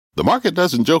The market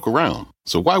doesn't joke around,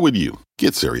 so why would you?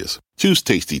 Get serious. Choose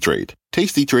Tasty Trade.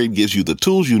 Tasty Trade gives you the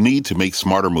tools you need to make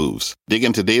smarter moves. Dig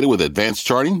into data with advanced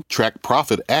charting, track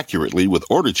profit accurately with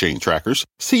order chain trackers,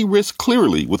 see risk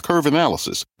clearly with curve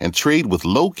analysis, and trade with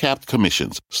low-capped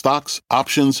commissions, stocks,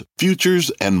 options,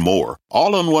 futures, and more.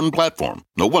 All on one platform.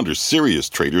 No wonder serious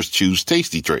traders choose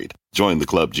Tasty Trade. Join the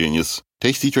club, genius.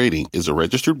 Tasty Trading is a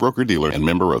registered broker-dealer and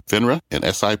member of FINRA and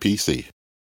SIPC.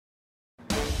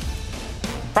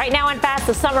 Right now in Fast,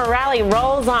 the summer rally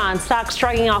rolls on. Stocks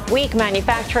shrugging off weak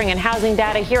manufacturing and housing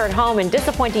data here at home and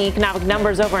disappointing economic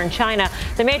numbers over in China.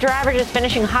 The major averages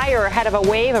finishing higher ahead of a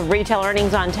wave of retail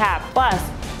earnings on tap. Plus,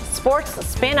 sports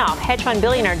spin-off hedge fund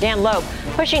billionaire Dan Loeb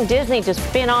pushing Disney to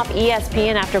spin off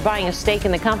ESPN after buying a stake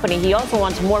in the company. He also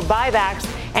wants more buybacks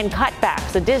and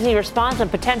cutbacks. The Disney response and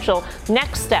potential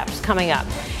next steps coming up.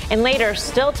 And later,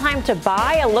 still time to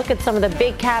buy? A look at some of the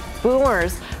big cap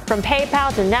boomers from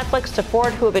PayPal to Netflix to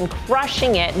Ford who have been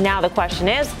crushing it. Now the question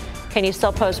is, can you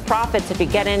still post profits if you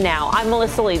get in now? I'm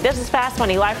Melissa Lee. This is Fast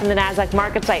Money, live from the NASDAQ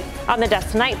market site. On the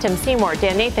desk tonight, Tim Seymour,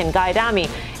 Dan Nathan, Guy Adami,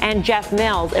 and Jeff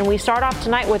Mills. And we start off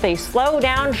tonight with a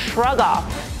slowdown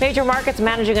shrug-off. Major markets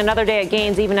managing another day of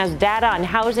gains, even as data on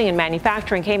housing and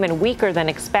manufacturing came in weaker than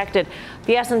expected.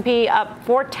 The S&P up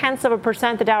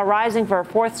 0.4%, the Dow rising for a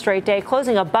fourth straight day,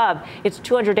 closing above its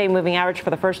 200-day moving average for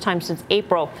the first time since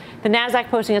April. The NASDAQ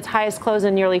posting its highest close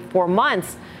in nearly 4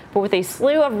 months. But with a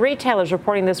slew of retailers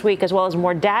reporting this week, as well as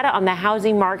more data on the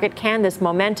housing market, can this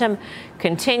momentum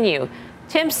continue?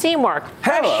 Tim Seymour,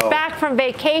 fresh back from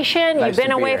vacation. You've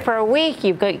been away for a week.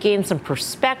 You've gained some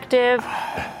perspective.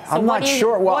 I'm not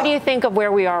sure. Well, what do you think of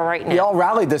where we are right now? Y'all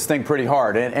rallied this thing pretty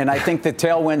hard, and I think the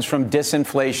tailwinds from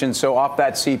disinflation. So off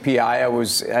that CPI, I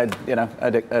was had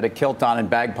a kilt on and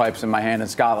bagpipes in my hand in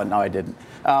Scotland. No, I didn't.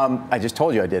 I just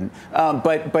told you I didn't.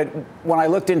 But when I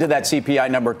looked into that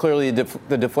CPI number, clearly the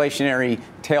deflationary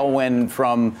tailwind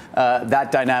from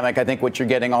that dynamic, I think what you're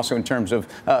getting also in terms of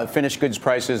finished goods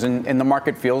prices, and the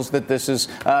market feels that this is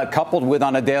coupled with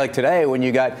on a day like today when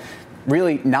you got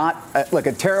really not like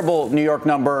a terrible New York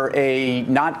number, a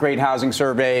not great housing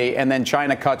survey, and then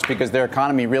China cuts because their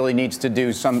economy really needs to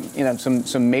do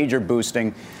some major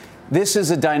boosting. This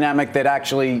is a dynamic that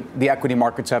actually the equity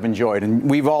markets have enjoyed, and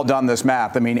we've all done this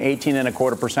math. I mean,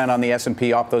 18.25% on the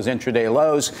S&P off those intraday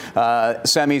lows.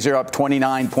 Semis are up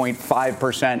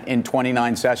 29.5% in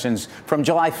 29 sessions from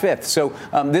July 5th. So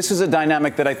this is a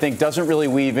dynamic that I think doesn't really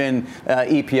weave in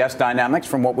EPS dynamics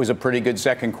from what was a pretty good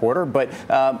second quarter. But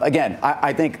again,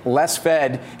 I think less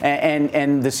Fed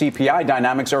and the CPI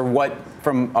dynamics are what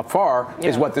from afar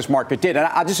is what this market did. And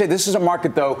I'll just say this is a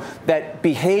market, though, that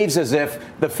behaves as if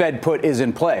the Fed put is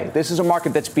in play. This is a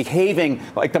market that's behaving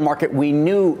like the market we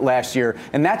knew last year.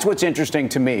 And that's what's interesting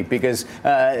to me, because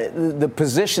the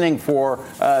positioning for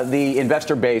the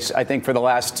investor base, I think, for the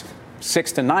last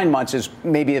 6 to 9 months is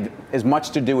maybe as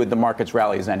much to do with the market's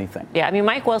rally as anything. Yeah, I mean,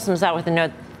 Mike Wilson's out with a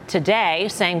note today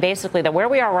saying basically that where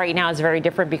we are right now is very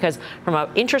different because from an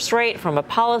interest rate, from a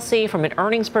policy, from an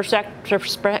earnings perspective,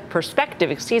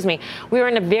 we were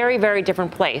in a very, very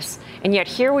different place. And yet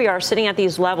here we are sitting at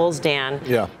these levels, Dan,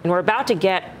 and we're about to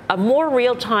get a more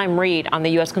real-time read on the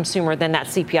U.S. consumer than that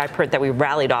CPI print that we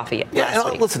rallied off of last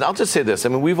week. Listen, I'll just say this. I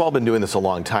mean, we've all been doing this a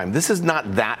long time. This is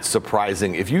not that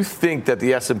surprising. If you think that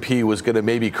the S&P was going to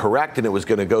maybe correct and it was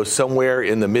going to go somewhere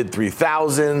in the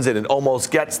mid-3000s and it almost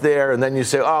gets there, and then you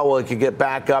say, oh, well, it could get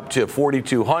back up to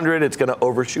 4,200, it's going to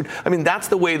overshoot. I mean, that's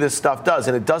the way this stuff does,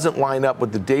 and it doesn't line up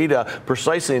with the data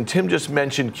precisely. And Tim just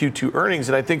mentioned Q2 earnings,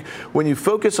 and I think when you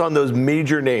focus on those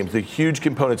major names, the huge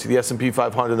components of the S&P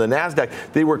 500 and the NASDAQ,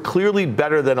 they were clearly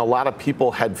better than a lot of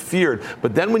people had feared.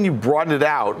 But then when you broaden it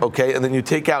out, okay, and then you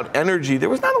take out energy, there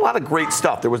was not a lot of great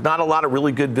stuff. There was not a lot of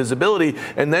really good visibility.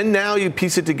 And then now you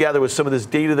piece it together with some of this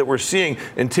data that we're seeing,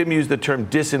 and Tim used the term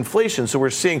disinflation. So we're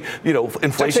seeing,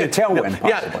 inflation. That's a tailwind.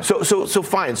 Yeah. So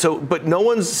fine. But no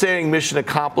one's saying mission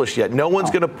accomplished yet. No one's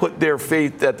going to put their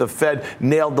faith that the Fed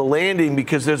nailed the landing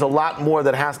because there's a lot more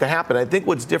that has to happen. I think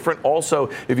what's different also,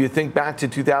 if you think back to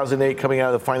 2008 coming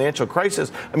out of the financial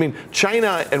crisis, I mean,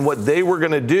 China and what they were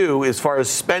going to do as far as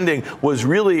spending was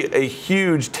really a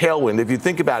huge tailwind. If you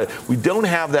think about it, we don't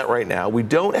have that right now. We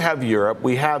don't have Europe.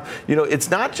 We have, it's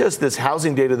not just this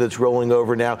housing data that's rolling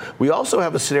over now. We also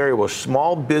have a scenario where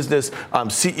small business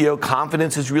CEO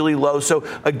confidence is really low. So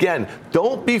again,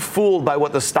 don't be fooled by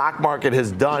what the stock market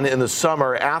has done in the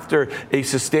summer after a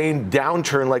sustained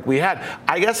downturn like we had.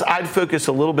 I guess I'd focus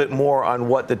a little bit more on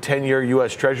what the 10-year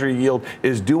U.S. Treasury yield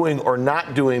is doing or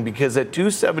not doing, because at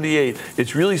 278, it's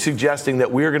it's really suggesting that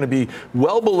we're going to be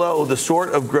well below the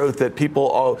sort of growth that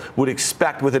people would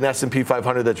expect with an S&P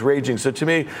 500 that's raging. So to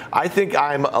me, I think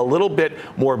I'm a little bit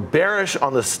more bearish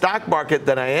on the stock market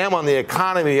than I am on the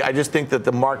economy. I just think that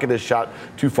the market has shot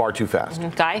too far too fast.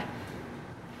 Guy?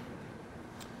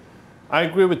 I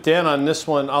agree with Dan on this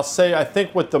one. I'll say I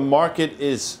think what the market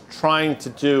is trying to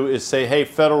do is say, hey,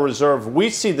 Federal Reserve, we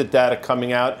see the data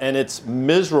coming out and it's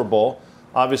miserable.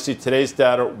 Obviously, today's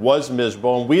data was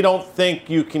miserable, and we don't think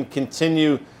you can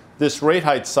continue this rate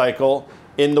hike cycle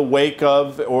in the wake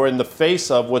of or in the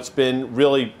face of what's been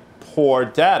really poor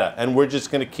data. And we're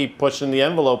just going to keep pushing the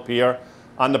envelope here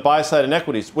on the buy side in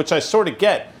equities, which I sort of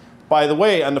get. By the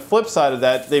way, on the flip side of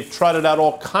that, they've trotted out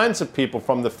all kinds of people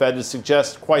from the Fed to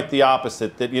suggest quite the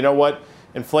opposite, that, you know what,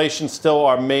 inflation's still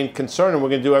our main concern, and we're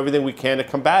going to do everything we can to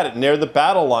combat it. And they're the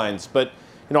battle lines. But,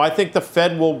 you know, I think the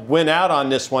Fed will win out on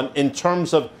this one in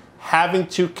terms of having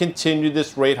to continue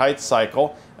this rate hike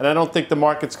cycle, and I don't think the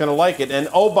market's going to like it. And,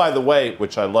 oh, by the way,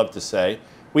 which I love to say,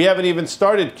 we haven't even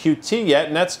started QT yet,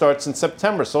 and that starts in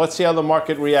September. So let's see how the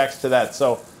market reacts to that.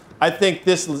 So I think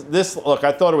this look,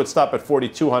 I thought it would stop at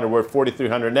 4,200. We're at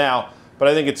 4,300 now, but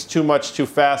I think it's too much too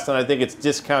fast, and I think it's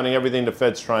discounting everything the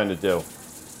Fed's trying to do.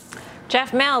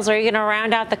 Jeff Mills, are you going to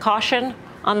round out the caution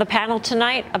on the panel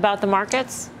tonight about the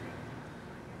markets?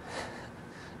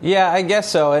 Yeah, I guess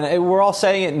so. And we're all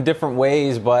saying it in different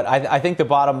ways, but I think the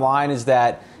bottom line is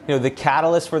that, you know, the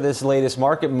catalyst for this latest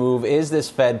market move is this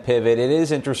Fed pivot. It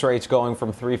is interest rates going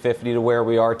from 350 to where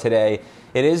we are today.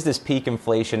 It is this peak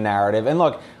inflation narrative. And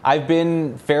look, I've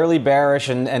been fairly bearish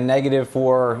and negative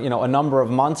for, you know, a number of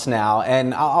months now.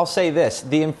 And I'll say this,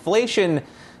 the inflation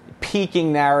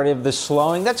peaking narrative, the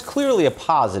slowing, that's clearly a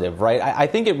positive, right? I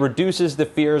think it reduces the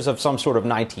fears of some sort of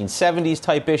 1970s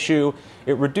type issue.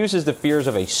 It reduces the fears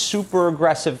of a super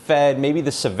aggressive Fed, maybe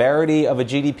the severity of a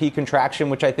GDP contraction,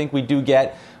 which I think we do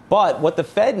get. But what the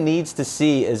Fed needs to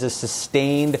see is a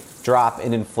sustained drop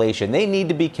in inflation. They need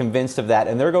to be convinced of that,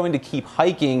 and they're going to keep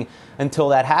hiking until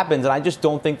that happens. And I just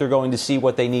don't think they're going to see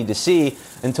what they need to see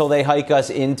until they hike us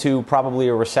into probably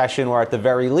a recession, or at the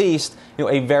very least, you know,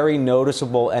 a very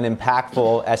noticeable and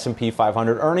impactful S&P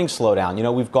 500 earnings slowdown. You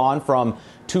know, we've gone from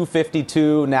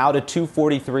 252 now to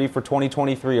 243 for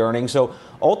 2023 earnings. So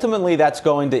ultimately, that's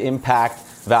going to impact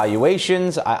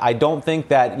valuations. I don't think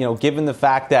that, you know, given the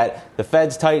fact that the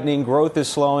Fed's tightening, growth is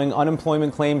slowing,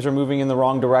 unemployment claims are moving in the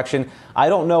wrong direction, I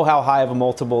don't know how high of a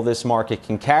multiple this market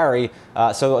can carry.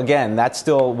 So again, that's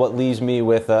still what leaves me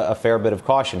with a fair bit of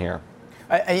caution here.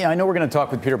 I know we're going to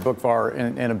talk with Peter Bookvar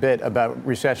in a bit about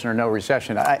recession or no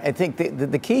recession. I think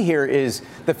the key here is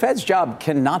the Fed's job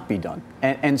cannot be done.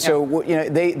 And so, you know,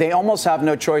 they almost have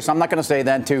no choice. I'm not going to say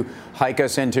then to hike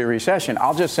us into recession.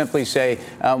 I'll just simply say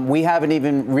we haven't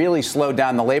even really slowed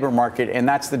down the labor market. And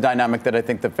that's the dynamic that I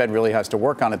think the Fed really has to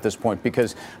work on at this point,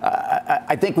 because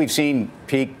I think we've seen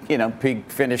peak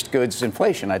finished goods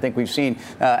inflation. I think we've seen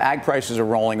ag prices are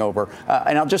rolling over.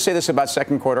 And I'll just say this about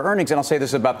second quarter earnings, and I'll say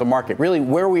this about the market. Really,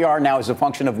 where we are now is a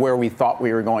function of where we thought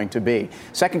we were going to be.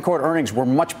 Second quarter earnings were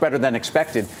much better than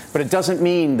expected, but it doesn't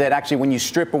mean that actually when you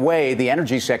strip away the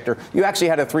energy sector, you actually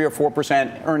had a 3 or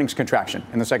 4% earnings contraction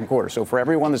in the second quarter. So for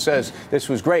everyone that says this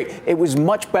was great, it was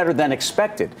much better than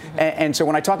expected. And so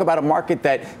when I talk about a market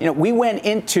that, you know, we went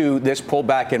into this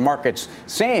pullback in markets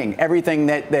saying everything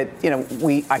that you know,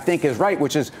 I think is right,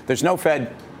 which is there's no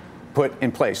Fed put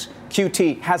in place.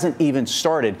 QT hasn't even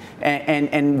started.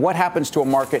 And what happens to a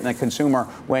market and a consumer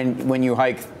when you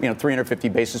hike, you know, 350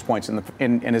 basis points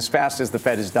in as fast as the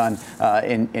Fed has done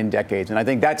in decades? And I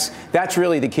think that's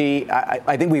really the key.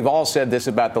 I think we've all said this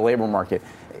about the labor market.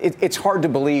 It's hard to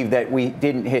believe that we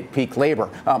didn't hit peak labor.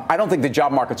 I don't think the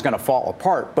job market's going to fall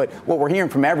apart, but what we're hearing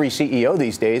from every CEO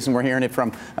these days, and we're hearing it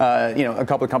from you know, a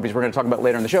couple of companies we're going to talk about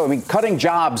later in the show, I mean, cutting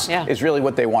jobs is really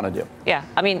what they want to do. Yeah,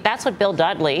 I mean, that's what Bill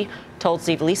Dudley told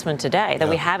Steve Leisman today, that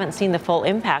we haven't seen the full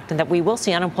impact and that we will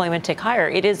see unemployment tick higher.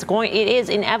 It is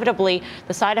inevitably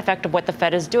the side effect of what the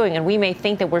Fed is doing, and we may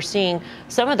think that we're seeing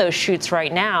some of those shoots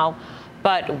right now,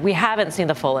 but we haven't seen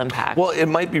the full impact. Well, it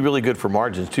might be really good for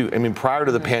margins, too. I mean, prior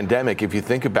to the pandemic, if you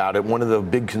think about it, one of the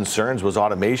big concerns was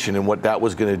automation and what that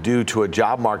was going to do to a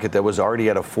job market that was already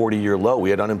at a 40-year low.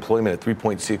 We had unemployment at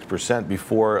 3.6%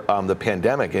 before the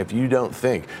pandemic. And if you don't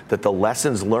think that the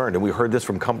lessons learned, and we heard this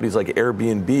from companies like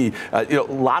Airbnb, you know,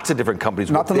 lots of different companies.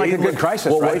 Nothing like a good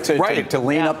crisis, right? To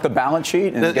lean up the balance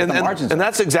sheet and get the margins. And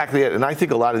that's exactly it. And I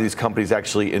think a lot of these companies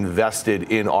actually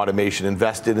invested in automation,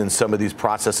 invested in some of these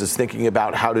processes, thinking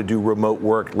about how to do remote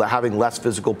work, having less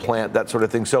physical plant, that sort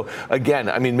of thing. So again,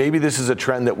 I mean, maybe this is a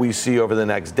trend that we see over the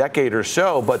next decade or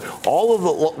so, but all of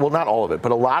the, well, not all of it,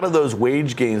 but a lot of those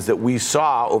wage gains that we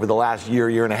saw over the last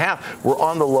year and a half were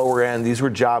on the lower end. These were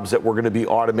jobs that were going to be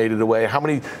automated away. How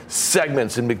many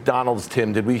segments in McDonald's,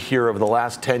 Tim, did we hear over the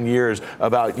last 10 years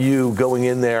about you going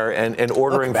in there and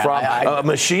ordering from a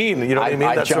machine? You know what I mean?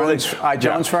 I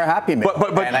Jones for a Happy Meal,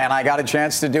 and I got a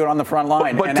chance to do it on the front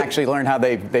line and actually learn how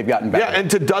they've gotten better. Yeah, and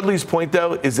to Dudley's point,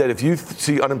 though, is that if you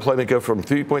see unemployment go from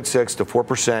 3.6 to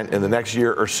 4% in the next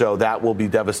year or so, that will be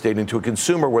devastating to a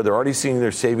consumer where they're already seeing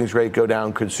their savings rate go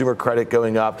down, consumer credit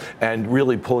going up, and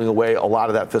really pulling away a lot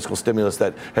of that fiscal stimulus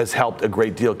that has helped a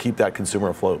great deal keep that consumer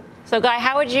afloat. So, Guy,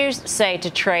 how would you say to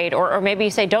trade, or maybe you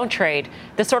say don't trade,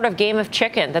 this sort of game of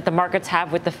chicken that the markets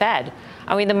have with the Fed?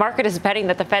 I mean, the market is betting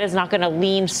that the Fed is not going to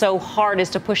lean so hard as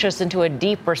to push us into a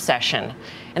deep recession.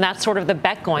 And that's sort of the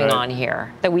bet going on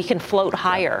here, that we can float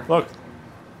higher. Look,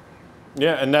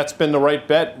 yeah, and that's been the right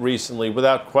bet recently,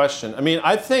 without question. I mean,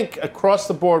 I think across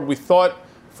the board, we thought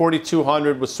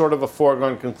 4,200 was sort of a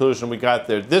foregone conclusion. We got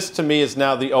there. This, to me, is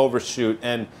now the overshoot,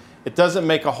 and it doesn't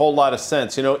make a whole lot of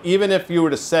sense. You know, even if you were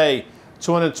to say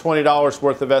 $220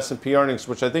 worth of S&P earnings,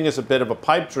 which I think is a bit of a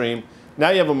pipe dream,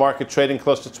 now you have a market trading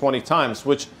close to 20 times,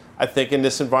 which I think in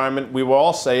this environment we will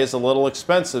all say is a little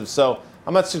expensive. So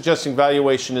I'm not suggesting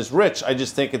valuation is rich. I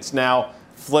just think it's now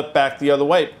flipped back the other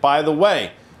way. By the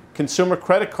way, consumer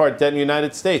credit card debt in the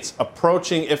United States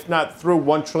approaching, if not through,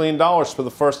 $1 trillion for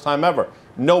the first time ever.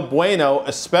 No bueno,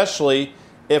 especially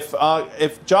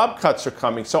if job cuts are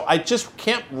coming. So I just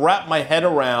can't wrap my head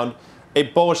around a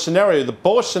bullish scenario. The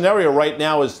bullish scenario right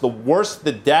now is the worse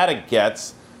the data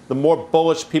gets, the more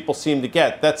bullish people seem to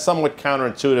get. That's somewhat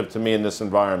counterintuitive to me in this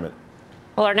environment.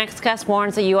 Well, our next guest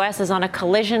warns the U.S. is on a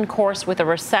collision course with a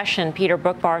recession. Peter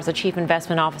Bookbar is the Chief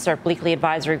Investment Officer at Bleakley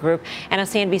Advisory Group and a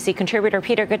CNBC contributor.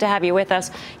 Peter, good to have you with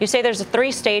us. You say there's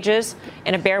 3 stages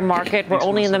in a bear market. We're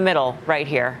only in the middle right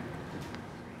here.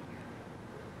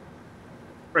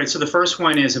 Right. So the first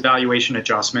one is a valuation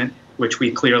adjustment, which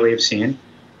we clearly have seen.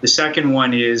 The second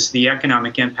one is the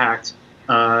economic impact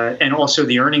and also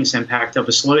the earnings impact of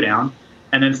a slowdown.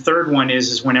 And then the third one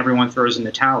is when everyone throws in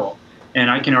the towel.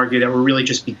 And I can argue that we're really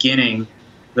just beginning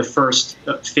the first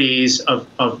phase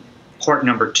of part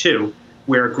number 2,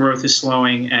 where growth is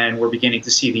slowing and we're beginning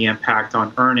to see the impact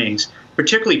on earnings,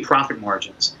 particularly profit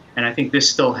margins. And I think this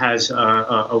still has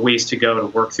a ways to go to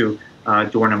work through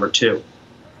door number 2.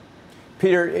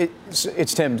 Peter,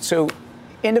 it's Tim. So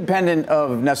independent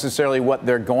of necessarily what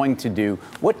they're going to do,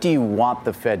 what do you want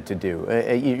the Fed to do?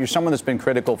 You're someone that's been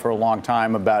critical for a long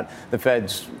time about the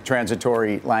Fed's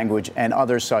transitory language and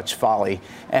other such folly.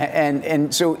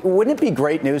 And so wouldn't it be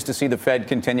great news to see the Fed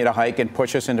continue to hike and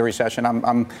push us into recession?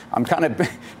 I'm kind of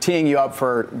teeing you up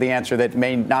for the answer that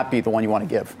may not be the one you want to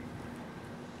give.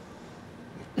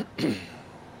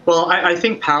 Well, I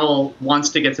think Powell wants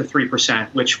to get to 3%,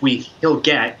 which he'll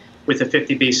get with a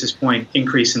 50 basis point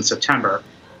increase in September.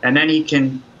 And then he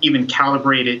can even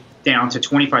calibrate it down to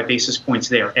 25 basis points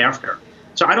thereafter.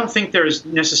 So I don't think there's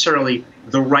necessarily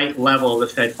the right level of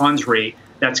the Fed funds rate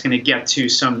that's going to get to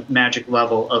some magic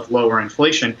level of lower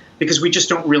inflation, because we just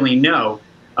don't really know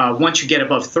once you get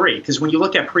above 3. Because when you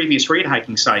look at previous rate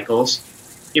hiking cycles,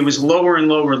 it was lower and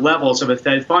lower levels of a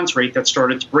Fed funds rate that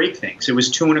started to break things. It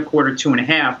was 2.25,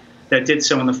 2.5 that did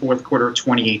so in the fourth quarter of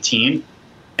 2018.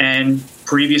 And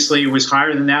previously it was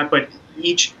higher than that, but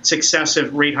each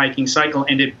successive rate hiking cycle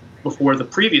ended before the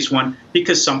previous one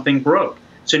because something broke.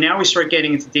 So now we start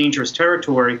getting into dangerous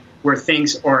territory where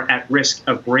things are at risk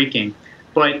of breaking.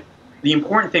 But the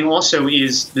important thing also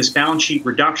is this balance sheet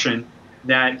reduction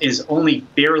that is only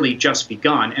barely just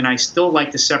begun. And I still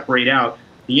like to separate out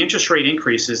the interest rate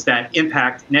increases that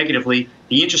impact negatively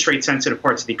the interest rate sensitive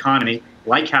parts of the economy,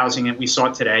 like housing, and we saw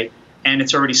today, and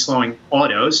it's already slowing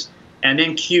autos. And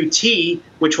then QT,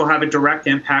 which will have a direct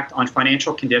impact on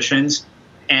financial conditions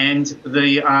and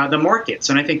the markets.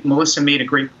 And I think Melissa made a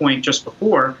great point just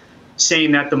before,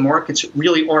 saying that the markets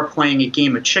really are playing a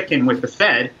game of chicken with the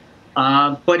Fed.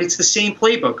 But it's the same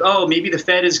playbook. Oh, maybe the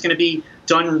Fed is going to be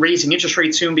done raising interest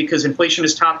rates soon because inflation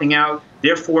is topping out.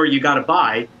 Therefore, you got to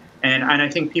buy. And I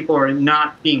think people are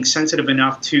not being sensitive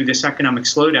enough to this economic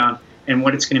slowdown and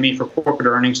what it's going to mean for corporate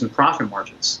earnings and profit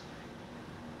margins.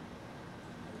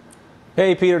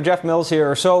 Hey, Peter, Jeff Mills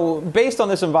here. So based on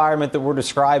this environment that we're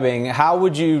describing, how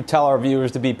would you tell our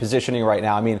viewers to be positioning right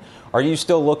now? I mean, are you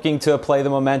still looking to play the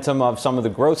momentum of some of the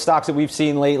growth stocks that we've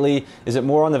seen lately? Is it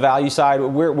more on the value side?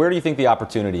 Where do you think the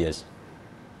opportunity is?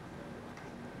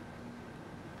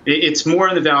 It's more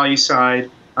on the value side.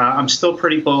 I'm still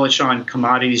pretty bullish on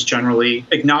commodities generally,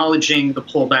 acknowledging the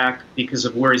pullback because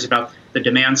of worries about the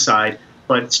demand side,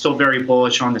 but still very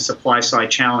bullish on the supply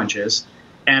side challenges.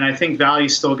 And I think value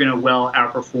is still going to well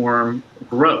outperform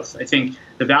growth. I think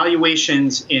the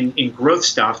valuations in growth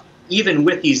stuff, even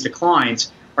with these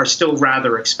declines, are still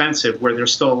rather expensive, where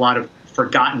there's still a lot of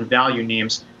forgotten value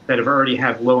names that have already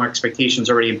have low expectations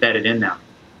already embedded in them.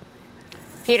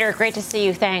 Peter, great to see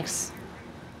you. Thanks.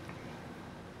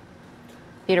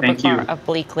 Peter Thank you. of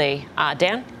Bleakley.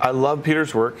 Dan? I love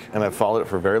Peter's work, and I've followed it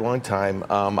for a very long time.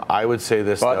 I would say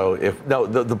this, though.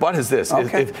 The but is this.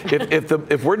 Okay.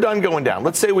 If we're done going down,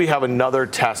 let's say we have another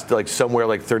test like somewhere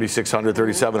like 3,600,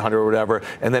 3,700 or whatever,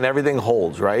 and then everything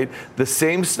holds, right? The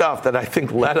same stuff that I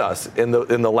think led us in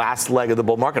the last leg of the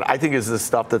bull market, I think is the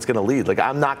stuff that's going to lead. Like,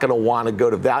 I'm not going to want to go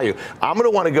to value. I'm going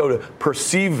to want to go to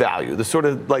perceived value, the sort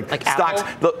of like stocks.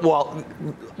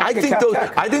 I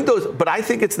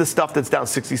think it's the stuff that's down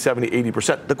 60, 70,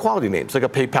 80%, the quality names, like a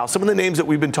PayPal, some of the names that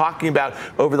we've been talking about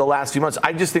over the last few months.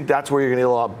 I just think that's where you're going to get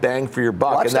a lot of bang for your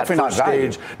buck. Well, in that first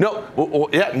stage.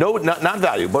 Not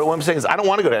value. But what I'm saying is I don't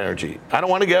want to go to energy. I don't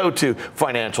want to go to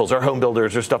financials or home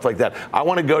builders or stuff like that. I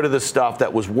want to go to the stuff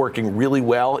that was working really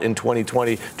well in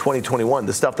 2020, 2021,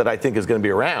 the stuff that I think is going to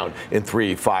be around in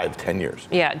 3, 5, 10 years.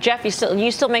 Yeah. Jeff,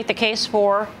 you still make the case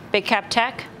for big cap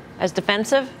tech as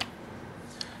defensive?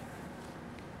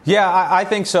 Yeah, I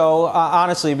think so,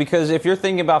 honestly, because if you're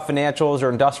thinking about financials or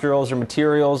industrials or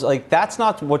materials, like that's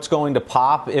not what's going to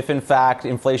pop if, in fact,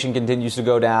 inflation continues to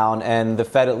go down and the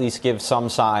Fed at least gives some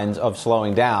signs of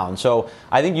slowing down. So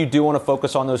I think you do want to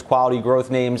focus on those quality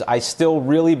growth names. I still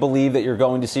really believe that you're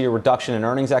going to see a reduction in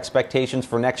earnings expectations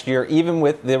for next year, even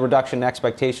with the reduction in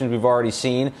expectations we've already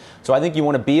seen. So I think you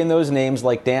want to be in those names,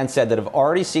 like Dan said, that have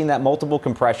already seen that multiple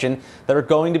compression, that are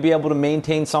going to be able to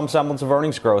maintain some semblance of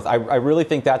earnings growth. I really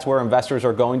think that's where investors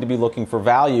are going to be looking for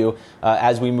value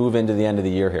as we move into the end of the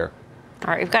year here.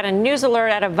 All right, we've got a news alert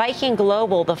out of Viking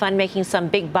Global, the fund making some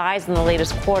big buys in the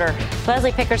latest quarter.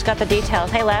 Leslie Picker's got the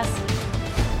details. Hey, Les.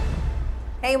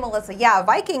 Hey, Melissa. Yeah,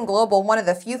 Viking Global, one of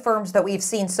the few firms that we've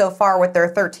seen so far with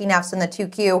their 13Fs in the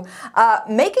 2Q,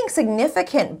 making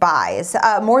significant buys,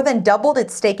 more than doubled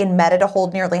its stake in Meta to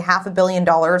hold nearly $500 million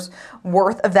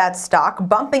worth of that stock,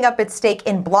 bumping up its stake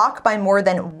in Block by more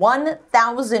than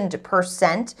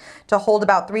 1,000% to hold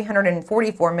about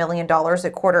 $344 million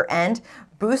at quarter end,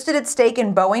 boosted its stake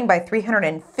in Boeing by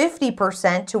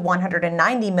 350% to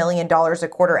 $190 million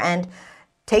at quarter end.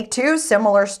 Take-Two,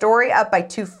 similar story, up by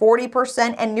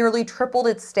 240% and nearly tripled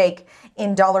its stake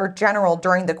in Dollar General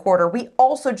during the quarter. We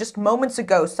also just moments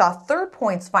ago saw Third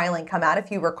Point's filing come out. If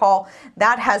you recall,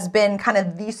 that has been kind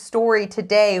of the story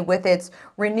today with its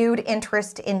renewed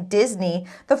interest in Disney.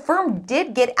 The firm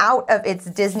did get out of its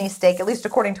Disney stake, at least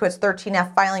according to its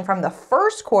 13F filing from the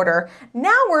first quarter.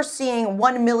 Now we're seeing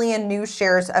 1 million new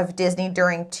shares of Disney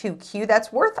during 2Q.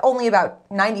 That's worth only about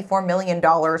 $94 million.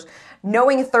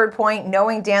 Knowing Third Point,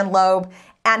 knowing Dan Loeb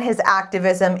and his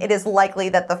activism, it is likely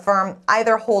that the firm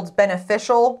either holds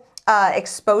beneficial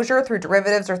exposure through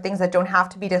derivatives or things that don't have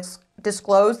to be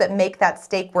disclosed that make that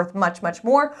stake worth much, much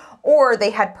more, or they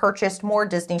had purchased more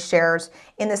Disney shares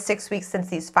in the 6 weeks since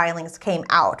these filings came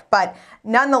out. But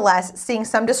nonetheless, seeing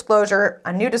some disclosure,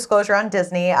 a new disclosure on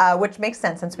Disney, which makes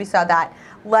sense since we saw that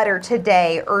letter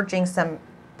today urging some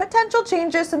potential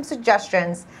changes, some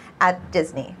suggestions at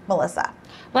Disney. Melissa.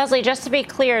 Leslie, just to be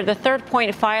clear, the Third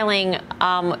Point filing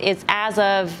is as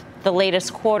of the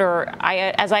latest quarter.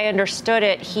 As I understood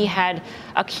it, he had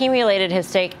accumulated his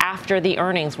stake after the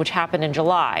earnings, which happened in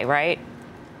July, right?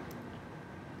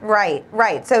 Right.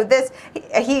 So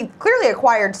he clearly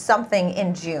acquired something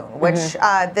in June, which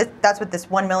that's what this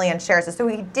 1 million shares is. So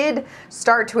he did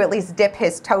start to at least dip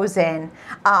his toes in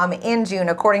June,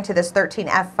 according to this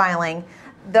 13F filing.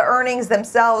 The earnings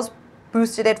themselves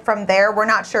boosted it from there. We're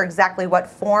not sure exactly what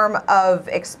form of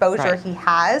exposure he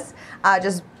has,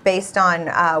 just based on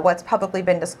what's publicly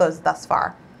been disclosed thus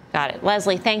far. Got it.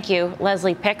 Leslie, thank you.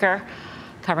 Leslie Picker,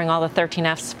 covering all the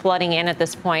 13Fs flooding in at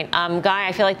this point. Guy,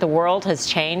 I feel like the world has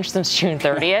changed since June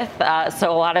 30th.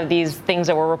 So a lot of these things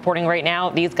that we're reporting right now,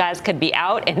 these guys could be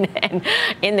out and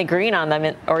in the green on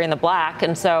them or in the black.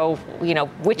 And so,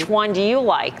 which one do you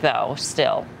like, though,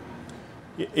 still?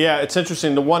 Yeah, it's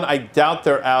interesting. The one I doubt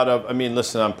they're out of,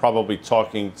 listen, I'm probably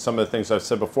talking some of the things I've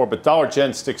said before, but Dollar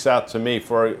Gen sticks out to me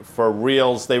for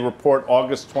reals. They report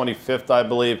August 25th, I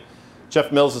believe.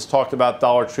 Jeff Mills has talked about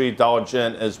Dollar Tree, Dollar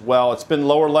Gen as well. It's been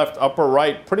lower left, upper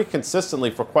right pretty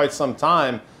consistently for quite some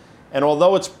time. And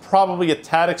although it's probably a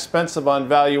tad expensive on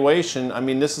valuation,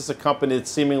 this is a company that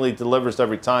seemingly delivers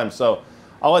every time. So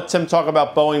I'll let Tim talk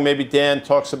about Boeing. Maybe Dan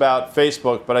talks about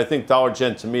Facebook. But I think Dollar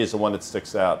Gen, to me, is the one that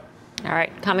sticks out. All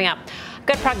right, coming up.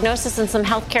 Good prognosis in some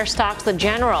healthcare stocks. The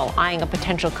General eyeing a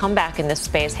potential comeback in this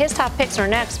space. His top picks are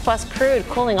next, plus crude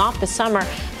cooling off this summer.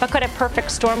 But could a perfect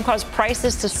storm cause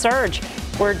prices to surge?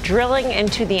 We're drilling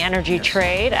into the energy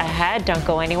trade ahead. Don't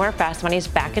go anywhere. Fast Money's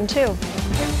back in 2.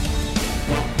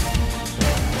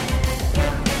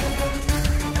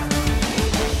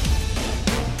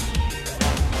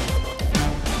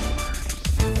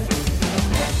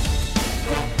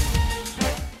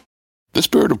 The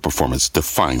spirit of performance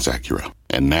defines Acura,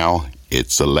 and now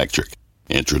it's electric.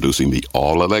 Introducing the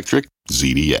all-electric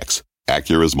ZDX,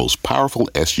 Acura's most powerful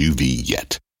SUV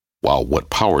yet. While what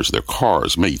powers their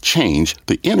cars may change,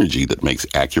 the energy that makes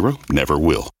Acura never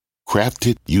will.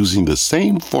 Crafted using the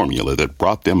same formula that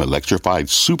brought them electrified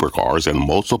supercars and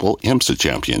multiple IMSA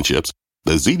championships,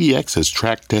 the ZDX has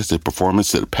track-tested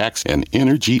performance that packs an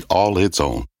energy all its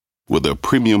own. With a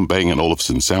premium Bang &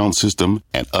 Olufsen sound system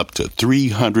and up to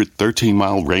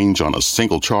 313-mile range on a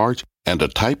single charge, and a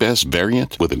Type S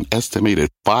variant with an estimated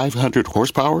 500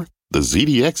 horsepower, the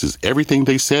ZDX is everything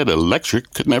they said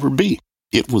electric could never be.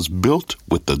 It was built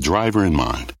with the driver in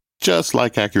mind, just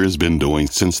like Acura's been doing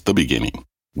since the beginning.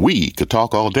 We could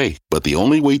talk all day, but the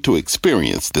only way to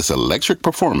experience this electric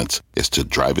performance is to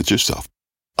drive it yourself.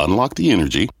 Unlock the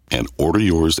energy and order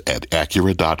yours at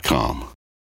Acura.com.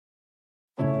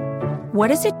 What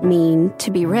does it mean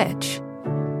to be rich?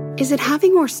 Is it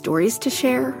having more stories to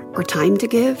share or time to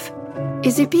give?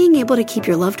 Is it being able to keep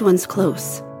your loved ones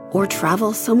close or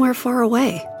travel somewhere far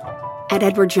away? At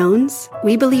Edward Jones,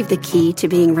 we believe the key to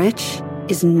being rich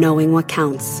is knowing what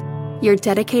counts. Your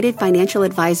dedicated financial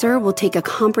advisor will take a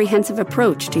comprehensive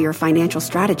approach to your financial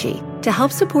strategy to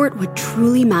help support what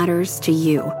truly matters to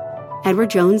you.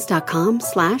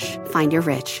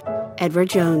 EdwardJones.com/findyourrich. Edward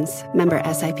Jones, member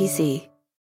SIPC.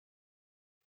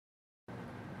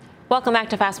 Welcome back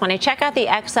to Fast Money. Check out the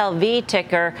XLV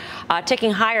ticker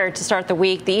ticking higher to start the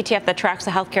week. The ETF that tracks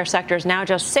the healthcare sector is now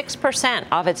just 6%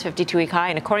 off its 52-week high.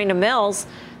 And according to Mills,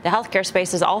 the healthcare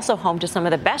space is also home to some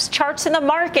of the best charts in the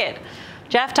market.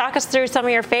 Jeff, talk us through some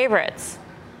of your favorites.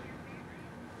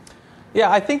 Yeah,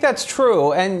 I think that's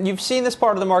true. And you've seen this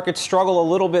part of the market struggle a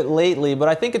little bit lately, but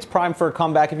I think it's primed for a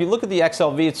comeback. If you look at the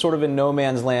XLV, it's sort of in no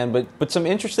man's land, but some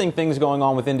interesting things going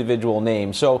on with individual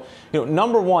names. So,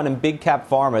 number one, in big cap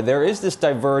pharma, there is this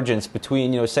divergence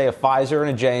between, say, a Pfizer and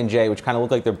a J&J, which kind of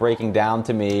look like they're breaking down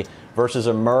to me, versus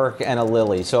a Merck and a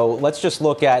Lilly. So let's just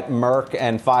look at Merck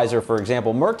and Pfizer, for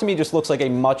example. Merck, to me, just looks like a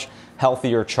much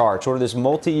healthier chart. Sort of this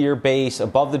multi-year base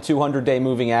above the 200-day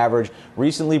moving average,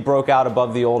 recently broke out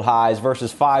above the old highs,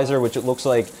 versus Pfizer, which it looks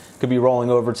like could be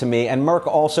rolling over to me. And Merck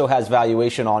also has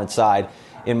valuation on its side,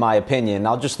 in my opinion.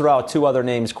 I'll just throw out two other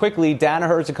names quickly.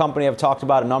 Danaher's a company I've talked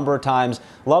about a number of times.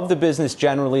 Love the business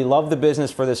generally, love the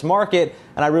business for this market,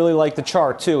 and I really like the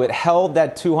chart too. It held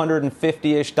that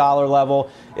 $250-ish level.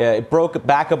 It broke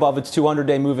back above its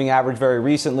 200-day moving average very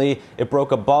recently. It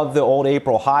broke above the old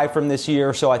April high from this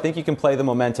year, so I think you can play the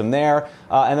momentum there.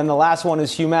 And then the last one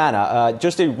is Humana.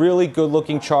 Just a really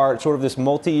good-looking chart, sort of this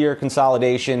multi-year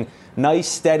consolidation. Nice,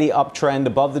 steady uptrend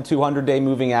above the 200-day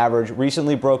moving average.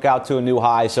 Recently broke out to a new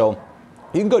high. So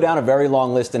you can go down a very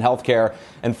long list in healthcare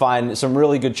and find some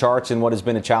really good charts in what has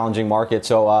been a challenging market.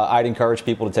 So I'd encourage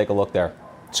people to take a look there.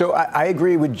 So I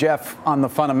agree with Jeff on the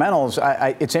fundamentals.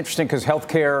 It's interesting because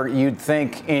healthcare, you'd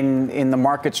think in the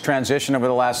market's transition over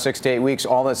the last 6 to 8 weeks,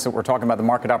 all this that we're talking about, the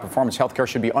market outperformance, healthcare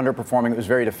should be underperforming. It was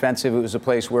very defensive. It was a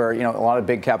place where, a lot of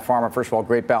big cap pharma, first of all,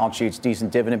 great balance sheets,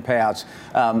 decent dividend payouts.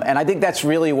 And I think that's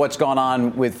really what's gone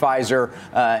on with Pfizer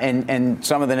and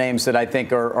some of the names that I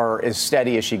think are as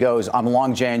steady as she goes. I'm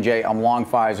long J&J. I'm long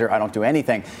Pfizer. I don't do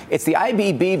anything. It's the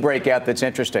IBB breakout that's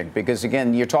interesting because,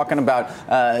 again, you're talking about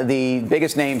the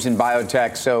biggest names in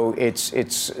biotech, so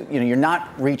it's you're not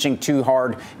reaching too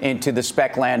hard into the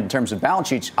spec land in terms of balance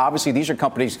sheets. Obviously, these are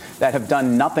companies that have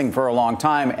done nothing for a long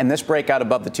time, and this breakout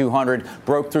above the 200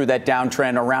 broke through that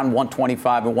downtrend around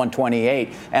 125 and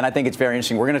 128, and I think it's very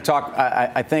interesting. We're going to talk,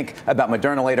 I think, about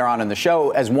Moderna later on in the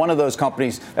show as one of those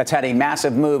companies that's had a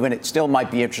massive move, and it still might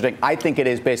be interesting. I think it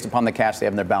is based upon the cash they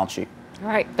have in their balance sheet. All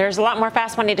right, there's a lot more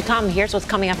Fast Money to come. Here's what's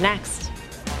coming up next.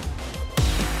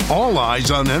 All eyes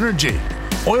on energy.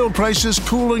 Oil prices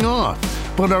cooling off.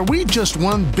 But are we just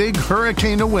one big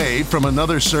hurricane away from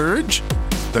another surge?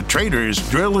 The traders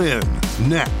drill in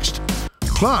next.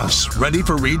 Plus, ready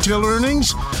for retail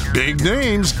earnings? Big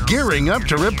names gearing up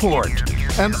to report.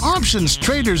 And options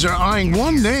traders are eyeing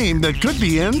one name that could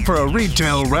be in for a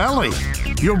retail rally.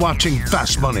 You're watching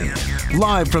Fast Money,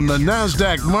 live from the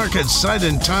NASDAQ market site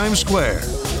in Times Square.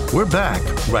 We're back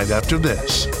right after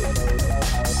this.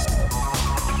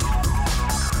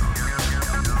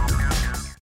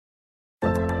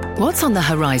 What's on the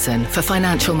horizon for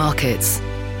financial markets?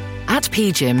 At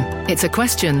PGIM, it's a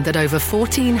question that over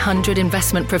 1,400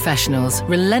 investment professionals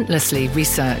relentlessly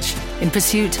research in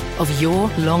pursuit of your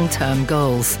long-term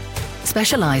goals.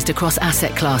 Specialized across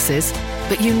asset classes,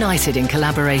 but united in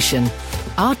collaboration,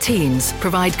 our teams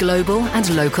provide global and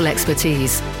local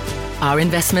expertise. Our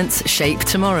investments shape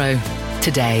tomorrow,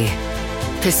 today.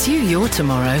 Pursue your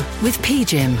tomorrow with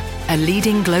PGIM, a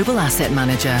leading global asset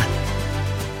manager.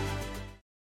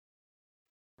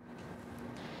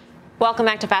 Welcome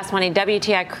back to Fast Money.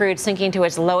 WTI crude sinking to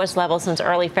its lowest level since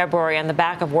early February on the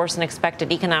back of worse than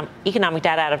expected economic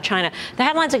data out of China. The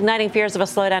headlines igniting fears of a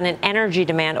slowdown in energy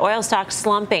demand. Oil stocks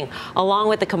slumping along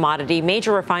with the commodity.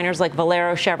 Major refiners like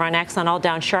Valero, Chevron, Exxon all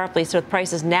down sharply, so with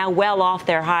prices now well off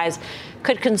their highs.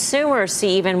 Could consumers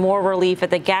see even more relief at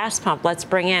the gas pump? Let's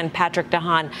bring in Patrick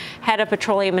DeHaan, head of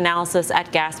petroleum analysis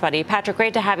at GasBuddy. Patrick,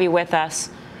 great to have you with us.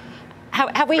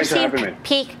 Have we seen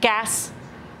peak gas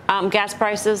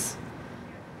prices?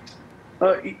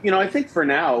 I think for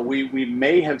now, we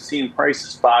may have seen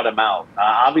prices bottom out.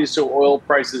 Obviously, oil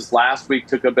prices last week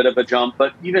took a bit of a jump,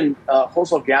 but even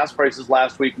wholesale gas prices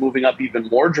last week moving up even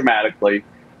more dramatically.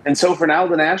 And so for now,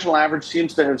 the national average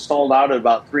seems to have stalled out at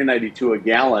about $3.92 a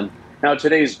gallon. Now,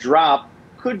 today's drop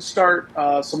could start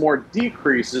some more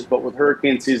decreases, but with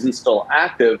hurricane season still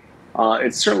active,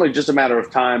 it's certainly just a matter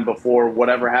of time before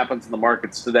whatever happens in the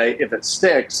markets today, if it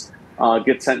sticks,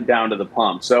 gets sent down to the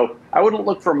pump. So I wouldn't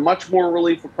look for much more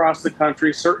relief across the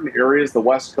country. Certain areas, the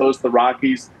West Coast, the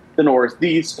Rockies, the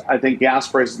Northeast, I think gas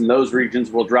prices in those regions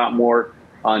will drop more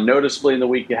noticeably in the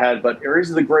week ahead. But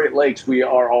areas of the Great Lakes, we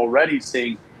are already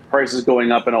seeing prices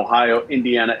going up in Ohio,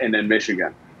 Indiana, and in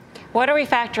Michigan. What are we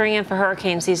factoring in for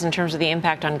hurricane season in terms of the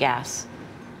impact on gas?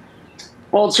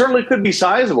 Well, it certainly could be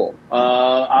sizable.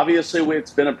 Obviously,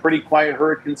 it's been a pretty quiet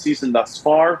hurricane season thus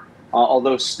far.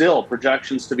 Although still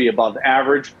projections to be above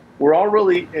average. We're all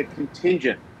really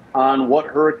contingent on what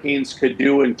hurricanes could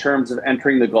do in terms of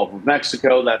entering the Gulf of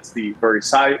Mexico. That's the very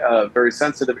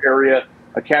sensitive area.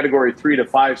 A Category 3 to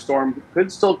 5 storm could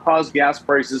still cause gas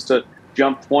prices to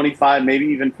jump 25, maybe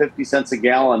even 50 cents a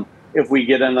gallon if we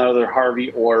get another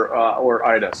Harvey or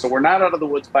Ida. So we're not out of the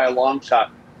woods by a long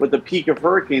shot, with the peak of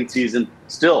hurricane season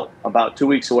still about 2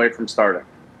 weeks away from starting.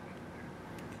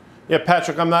 Yeah,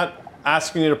 Patrick, I'm not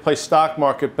asking you to play stock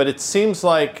market, but it seems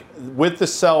like with the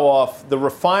sell-off, the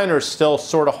refiners still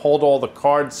sort of hold all the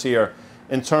cards here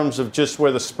in terms of just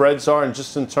where the spreads are and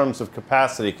just in terms of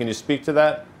capacity. Can you speak to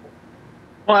that?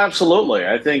 Well, absolutely.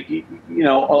 I think, a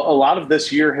lot of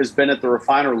this year has been at the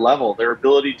refiner level, their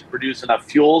ability to produce enough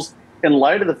fuels in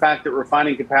light of the fact that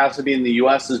refining capacity in the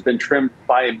U.S. has been trimmed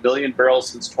by 1 billion barrels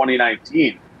since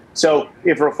 2019. So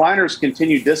if refiners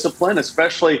continue discipline,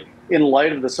 especially in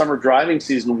light of the summer driving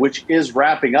season, which is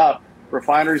wrapping up,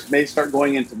 refiners may start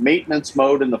going into maintenance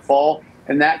mode in the fall,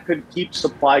 and that could keep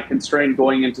supply constrained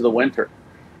going into the winter.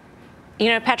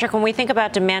 Patrick, when we think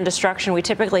about demand destruction, we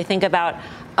typically think about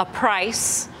a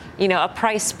price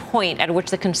point at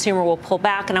which the consumer will pull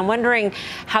back. And I'm wondering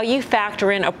how you factor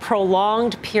in a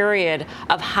prolonged period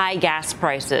of high gas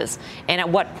prices and at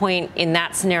what point in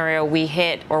that scenario we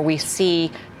hit or we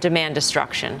see demand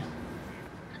destruction.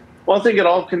 Well, I think it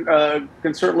all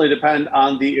can certainly depend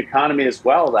on the economy as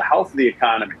well, the health of the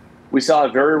economy. We saw a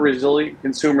very resilient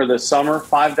consumer this summer.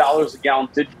 $5 a gallon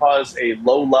did cause a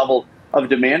low level of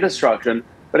demand destruction,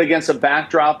 but against a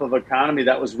backdrop of economy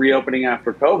that was reopening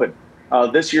after COVID.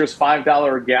 This year's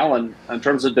 $5 a gallon in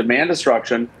terms of demand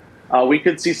destruction, we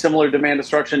could see similar demand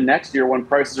destruction next year when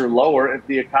prices are lower if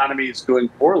the economy is doing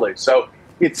poorly. So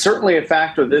it's certainly a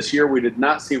factor this year. We did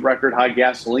not see record high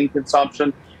gasoline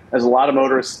consumption, as a lot of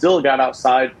motorists still got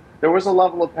outside. There was a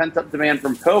level of pent-up demand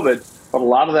from COVID, but a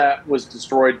lot of that was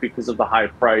destroyed because of the high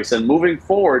price. And moving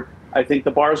forward, I think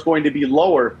the bar is going to be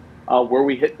lower where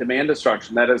we hit demand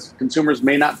destruction. That is, consumers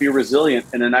may not be resilient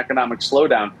in an economic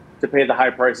slowdown to pay the high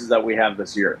prices that we have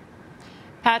this year.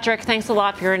 Patrick, thanks a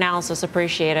lot for your analysis.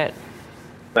 Appreciate it.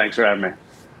 Thanks for having me.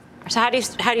 So how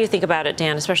do you think about it,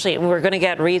 Dan? Especially we're going to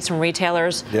get reads from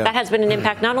retailers. Yeah. That has been an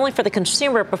impact not only for the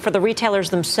consumer, but for the retailers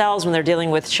themselves when they're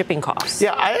dealing with shipping costs.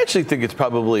 Yeah, I actually think it's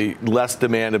probably less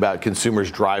demand about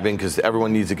consumers driving because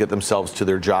everyone needs to get themselves to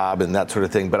their job and that sort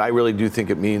of thing. But I really do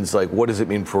think it means, like, what does it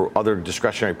mean for other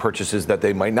discretionary purchases that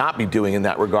they might not be doing in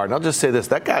that regard? And I'll just say this,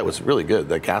 that guy was really good,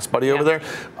 that GasBuddy over there.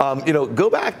 Go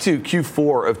back to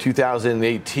Q4 of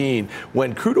 2018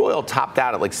 when crude oil topped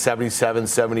out at like $77,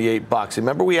 $78.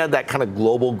 Remember we had that kind of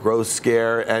global growth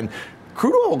scare, and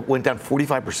Crude oil went down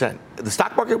 45%. The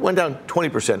stock market went down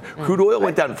 20%. Crude oil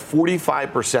went down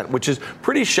 45%, which is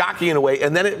pretty shocking in a way.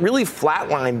 And then it really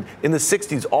flatlined in the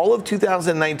 60s, all of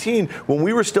 2019, when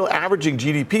we were still averaging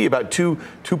GDP about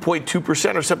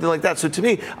 2.2% or something like that. So to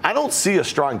me, I don't see a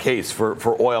strong case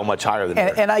for oil much higher than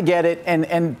that. And I get it.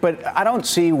 But I don't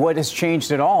see what has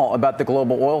changed at all about the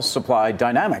global oil supply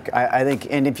dynamic. I think,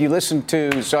 and if you listen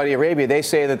to Saudi Arabia, they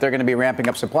say that they're going to be ramping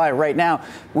up supply. Right now,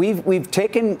 we've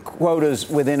taken quotas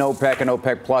within OPEC and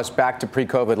OPEC Plus back to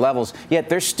pre-COVID levels, yet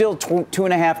there's still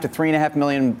 2.5 to 3.5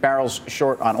 million barrels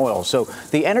short on oil. So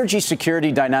the energy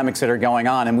security dynamics that are going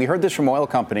on, and we heard this from oil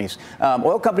companies are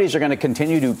going to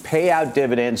continue to pay out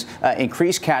dividends,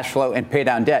 increase cash flow, and pay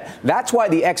down debt. That's why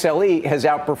the XLE has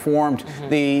outperformed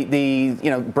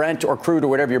the Brent or crude or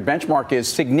whatever your benchmark is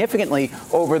significantly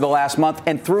over the last month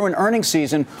and through an earnings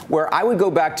season where I would go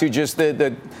back to just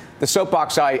the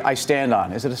soapbox I stand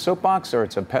on. Is it a soapbox or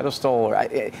it's a pedestal?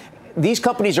 These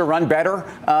companies are run better,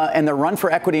 and they're run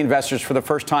for equity investors for the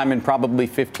first time in probably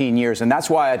 15 years, and that's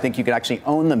why I think you can actually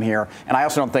own them here. And I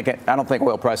also don't think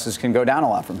oil prices can go down a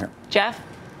lot from here. Jeff?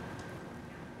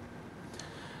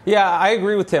 Yeah, I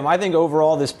agree with Tim. I think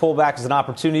overall this pullback is an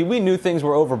opportunity. We knew things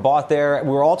were overbought there.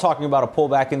 We were all talking about a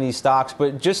pullback in these stocks,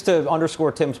 but just to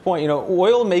underscore Tim's point,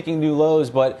 oil making new lows,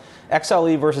 but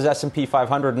XLE versus S&P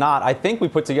 500 not. I think we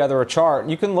put together a chart.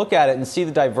 You can look at it and see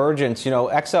the divergence.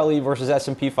 XLE versus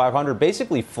S&P 500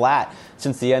 basically flat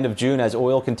since the end of June as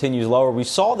oil continues lower. We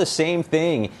saw the same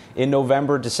thing in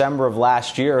November, December of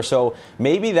last year. So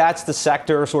maybe that's the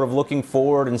sector sort of looking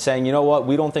forward and saying, you know what,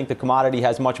 we don't think the commodity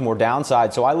has much more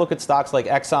downside. So I look at stocks like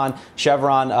Exxon,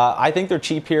 Chevron. I think they're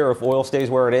cheap here if oil stays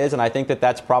where it is, and I think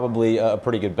that's probably a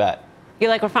pretty good bet. You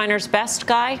like Refiner's Best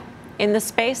guy in this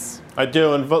space? I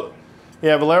do. And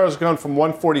Valero's gone from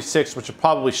 146, which it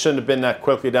probably shouldn't have been that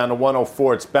quickly, down to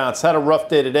 104. It's bounced. Had a rough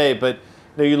day today, but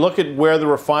you look at where the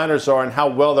refiners are and how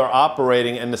well they're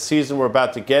operating and the season we're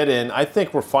about to get in. I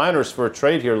think refiners for a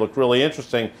trade here look really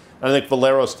interesting. I think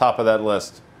Valero's top of that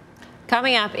list.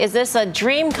 Coming up, is this a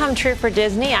dream come true for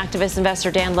Disney? Activist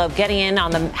investor Dan Loeb getting in on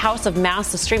the House of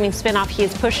Mouse, the streaming spinoff he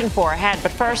is pushing for ahead.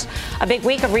 But first, a big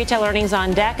week of retail earnings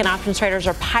on deck, and options traders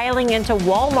are piling into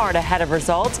Walmart ahead of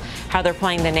results. How they're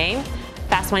playing the name.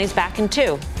 Fast Money's back in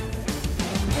 2.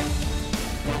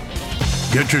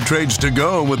 Get your trades to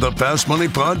go with the Fast Money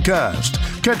Podcast.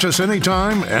 Catch us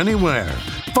anytime, anywhere.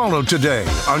 Follow today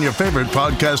on your favorite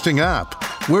podcasting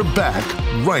app. We're back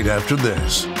right after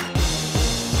this.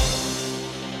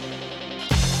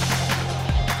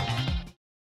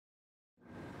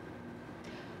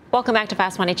 Welcome back to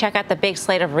Fast Money. Check out the big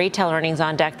slate of retail earnings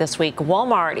on deck this week.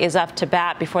 Walmart is up to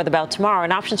bat before the bell tomorrow,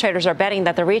 and options traders are betting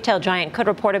that the retail giant could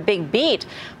report a big beat.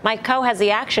 Mike Coe has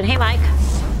the action. Hey, Mike.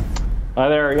 Hi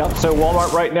there. Yep. So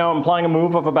Walmart right now implying a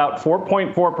move of about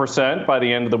 4.4% by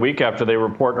the end of the week after they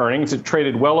report earnings. It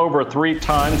traded well over 3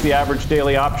 times the average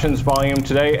daily options volume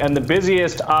today, and the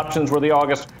busiest options were the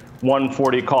August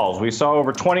 140 calls. We saw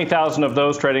over 20,000 of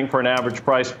those trading for an average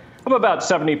price of about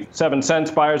 77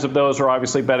 cents. Buyers of those are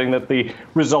obviously betting that the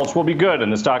results will be good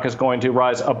and the stock is going to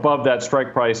rise above that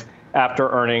strike price after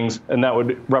earnings, and that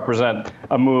would represent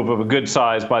a move of a good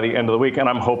size by the end of the week. And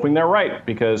I'm hoping they're right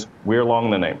because we're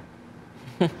long the name.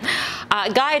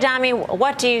 Guy Adami,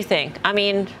 what do you think? I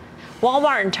mean,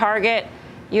 Walmart and Target,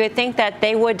 you would think that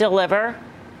they would deliver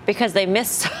because they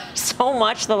missed so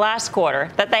much the last quarter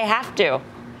that they have to.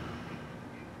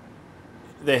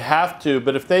 They have to,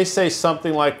 but if they say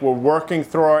something like, we're working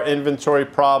through our inventory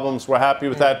problems, we're happy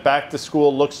with that, back to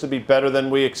school looks to be better than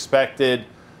we expected,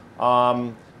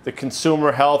 the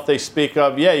consumer health they speak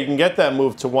of, yeah, you can get that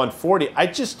move to 140. I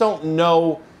just don't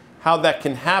know how that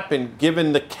can happen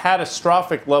given the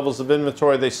catastrophic levels of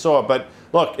inventory they saw. But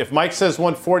look, if Mike says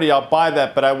 140, I'll buy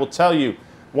that, but I will tell you,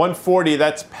 140,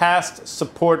 that's past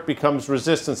support becomes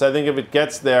resistance. I think if it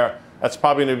gets there, that's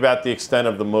probably going to be about the extent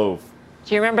of the move.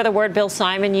 Do you remember the word Bill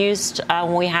Simon used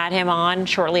when we had him on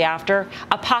shortly after?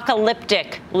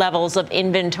 Apocalyptic levels of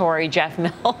inventory, Jeff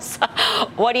Mills.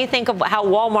 What do you think of how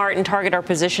Walmart and Target are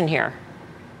positioned here?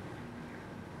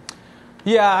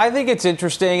 Yeah, I think it's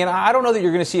interesting, and I don't know that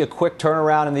you're going to see a quick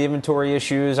turnaround in the inventory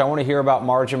issues. I want to hear about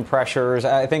margin pressures.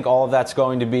 I think all of that's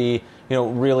going to be,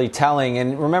 really telling.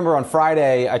 And remember, on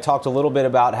Friday, I talked a little bit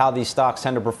about how these stocks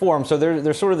tend to perform. So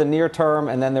there's sort of the near term,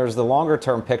 and then there's the longer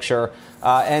term picture.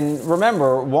 And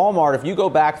remember, Walmart, if you go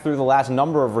back through the last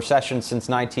number of recessions since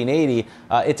 1980,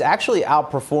 it's actually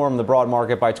outperformed the broad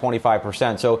market by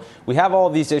 25%. So we have all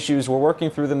of these issues. We're working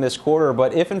through them this quarter.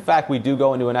 But if, in fact, we do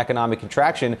go into an economic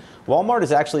contraction, Walmart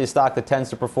is actually a stock that tends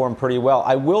to perform pretty well.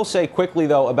 I will say quickly,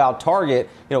 though, about Target,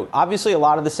 obviously a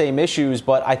lot of the same issues,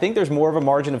 but I think there's more of a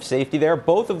margin of safety there.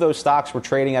 Both of those stocks were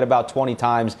trading at about 20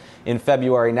 times in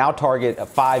February. Now target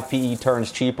 5 PE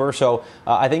turns cheaper. So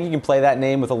I think you can play that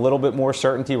name with a little bit more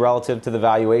certainty relative to the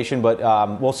valuation, but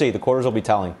we'll see. The quarters will be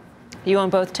telling. You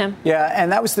own both, Tim? Yeah,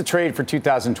 and that was the trade for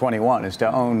 2021, is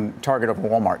to own Target over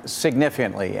Walmart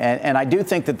significantly. And I do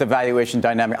think that the valuation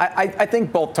dynamic, I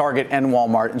think both Target and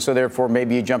Walmart, and so therefore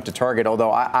maybe you jump to Target, although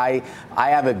I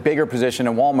have a bigger position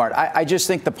in Walmart. I just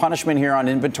think the punishment here on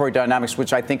inventory dynamics,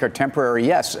 which I think are temporary,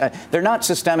 yes, they're not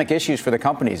systemic issues for the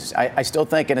companies. I still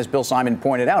think, and as Bill Simon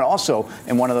pointed out, also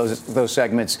in one of those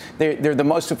segments, they're the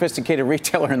most sophisticated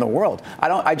retailer in the world.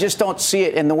 I just don't see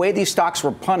it. And the way these stocks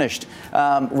were punished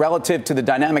relative to the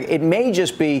dynamic, it may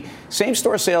just be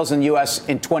same-store sales in the U.S.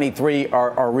 in 23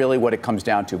 are really what it comes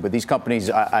down to. But these companies,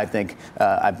 I think,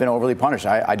 have been overly punished.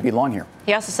 I'd be long here.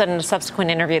 He also said in a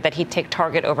subsequent interview that he'd take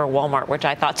Target over Walmart, which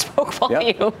I thought spoke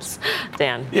volumes. Yep.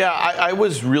 Dan. Yeah, I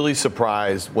was really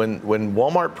surprised when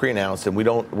Walmart pre-announced, and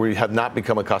we have not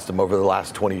become accustomed over the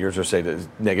last 20 years or so to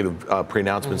negative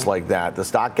pre-announcements like that. The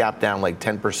stock gapped down like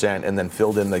 10% and then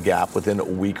filled in the gap within a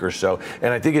week or so.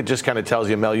 And I think it just kind of tells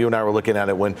you, Mel, you and I were looking at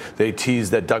it when they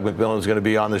teased that Doug McMillon was going to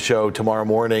be on the show tomorrow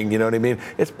morning. You know what I mean?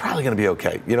 It's probably going to be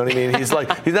okay. You know what I mean? He's not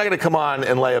going to come on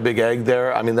and lay a big egg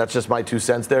there. I mean, that's just my 2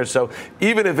 cents there. So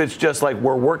even if it's just like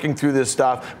we're working through this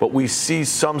stuff, but we see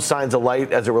some signs of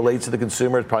light as it relates to the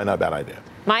consumer, it's probably not a bad idea.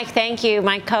 Mike, thank you.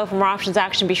 Mike Coe from Raw Options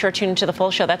Action. Be sure to tune into the full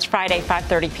show. That's Friday,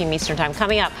 5:30 p.m. Eastern Time.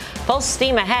 Coming up, full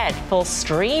stream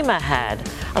ahead.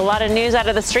 A lot of news out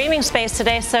of the streaming space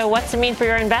today. So what's it mean for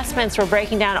your investments? We're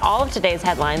breaking down all of today's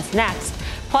headlines next.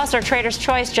 Plus, our Trader's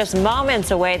Choice just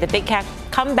moments away. The big cap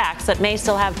comebacks that may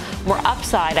still have more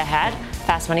upside ahead.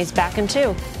 Fast Money's back in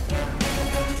 2.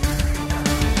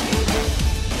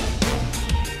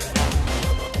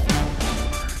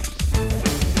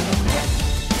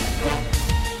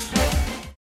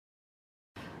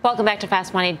 Welcome back to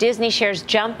Fast Money. Disney shares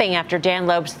jumping after Dan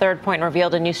Loeb's Third Point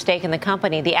revealed a new stake in the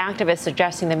company. The activist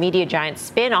suggesting the media giant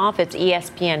spin off its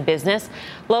ESPN business.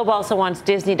 Loeb also wants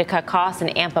Disney to cut costs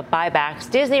and amp up buybacks.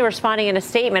 Disney responding in a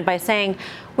statement by saying,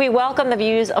 "We welcome the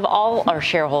views of all our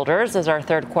shareholders. As our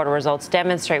third quarter results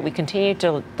demonstrate, we continue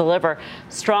to deliver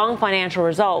strong financial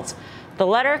results." The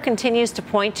letter continues to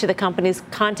point to the company's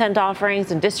content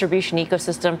offerings and distribution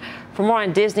ecosystem. For more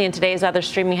on Disney and today's other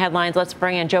streaming headlines, let's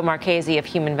bring in Joe Marchese of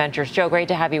Human Ventures. Joe, great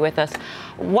to have you with us.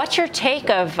 What's your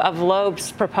take of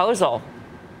Loeb's proposal?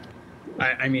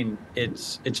 I mean,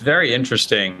 it's very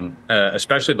interesting,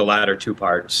 especially the latter two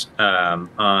parts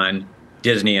on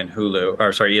Disney and Hulu,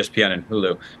 or sorry, ESPN and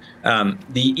Hulu.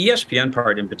 The ESPN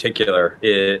part in particular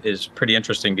is pretty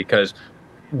interesting because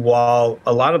while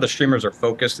a lot of the streamers are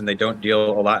focused and they don't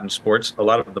deal a lot in sports, a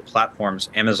lot of the platforms,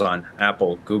 Amazon,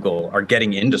 Apple, Google, are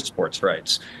getting into sports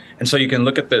rights. And so you can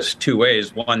look at this two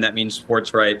ways. One, that means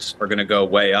sports rights are going to go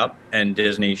way up and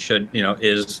Disney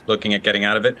is looking at getting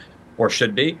out of it, or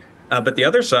should be. But the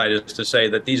other side is to say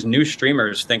that these new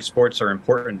streamers think sports are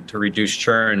important to reduce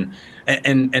churn.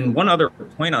 And one other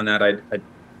point on that, I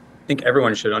think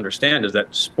everyone should understand is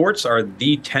that sports are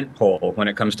the tentpole when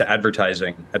it comes to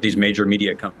advertising at these major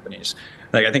media companies.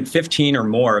 Like I think 15 or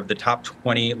more of the top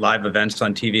 20 live events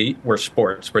on TV were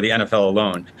sports, were the NFL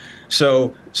alone.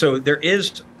 So there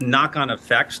is knock-on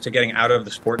effects to getting out of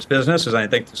the sports business, as I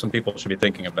think some people should be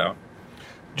thinking about.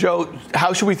 Joe,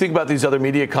 how should we think about these other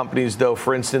media companies, though?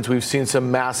 For instance, we've seen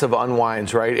some massive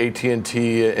unwinds, right?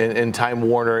 AT&T and Time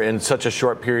Warner in such a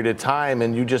short period of time.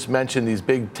 And you just mentioned these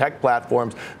big tech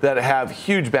platforms that have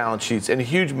huge balance sheets and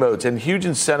huge moats and huge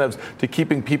incentives to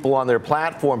keeping people on their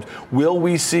platforms. Will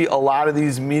we see a lot of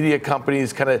these media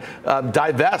companies kind of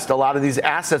divest a lot of these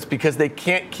assets because they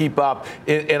can't keep up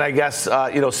in I guess,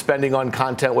 spending on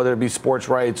content, whether it be sports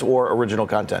rights or original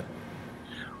content?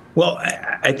 Well,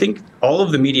 I think all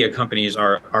of the media companies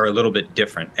are a little bit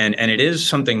different. And it is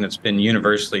something that's been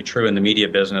universally true in the media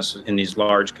business in these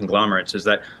large conglomerates is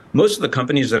that most of the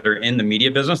companies that are in the media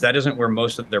business, that isn't where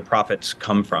most of their profits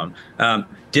come from.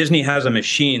 Disney has a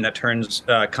machine that turns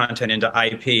content into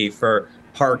IP for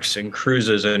parks and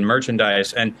cruises and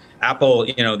merchandise. And Apple,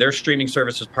 their streaming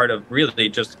service is part of really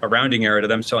just a rounding error to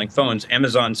them selling phones.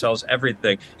 Amazon sells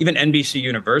everything. Even NBC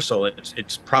Universal,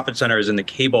 its profit center is in the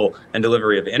cable and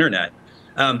delivery of internet.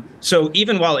 So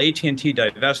even while AT&T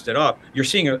divested up, you're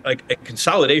seeing a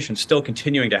consolidation still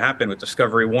continuing to happen with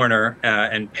Discovery Warner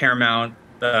and Paramount,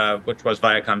 which was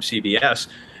Viacom CBS.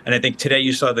 And I think today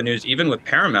you saw the news, even with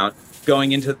Paramount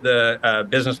going into the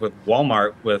business with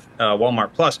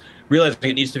Walmart Plus, realizing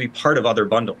it needs to be part of other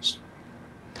bundles.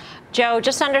 Joe,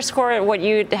 just underscore what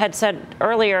you had said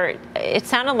earlier. It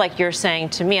sounded like you're saying,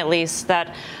 to me at least,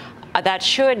 that that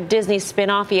should Disney spin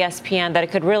off ESPN, that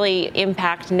it could really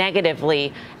impact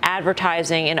negatively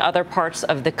advertising in other parts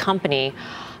of the company.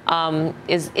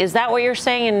 Is that what you're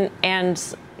saying?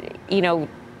 And you know,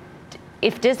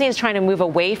 if Disney is trying to move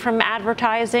away from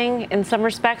advertising in some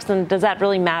respects, then does that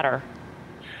really matter?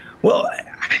 Well,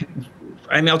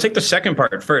 I mean, I'll take the second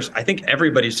part first. I think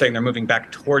everybody's saying they're moving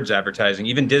back towards advertising.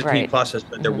 Even Disney Plus has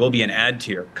said there will be an ad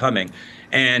tier coming.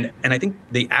 And I think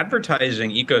the advertising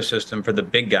ecosystem for the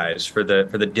big guys, for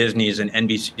the Disneys and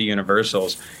NBC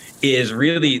Universals, is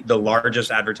really the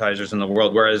largest advertisers in the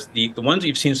world. Whereas the ones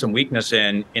you've seen some weakness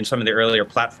in some of the earlier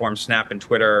platforms, Snap and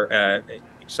Twitter,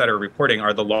 et cetera, reporting,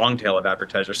 are the long tail of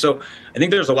advertisers. So I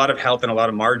think there's a lot of health and a lot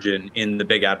of margin in the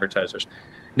big advertisers.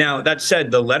 Now, that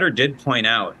said, the letter did point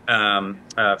out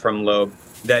from Loeb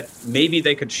that maybe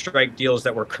they could strike deals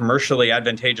that were commercially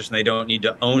advantageous and they don't need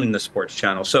to own the sports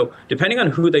channel. So depending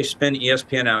on who they spin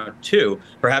ESPN out to,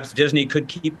 perhaps Disney could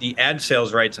keep the ad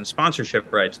sales rights and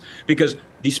sponsorship rights, because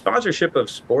the sponsorship of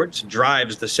sports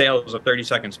drives the sales of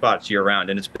 30-second spots year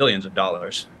round, and it's billions of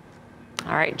dollars.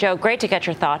 All right, Joe, great to get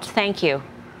your thoughts. Thank you.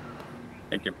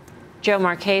 Thank you. Joe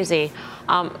Marchese,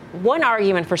 one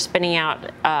argument for spinning out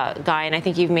Guy, and I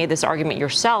think you've made this argument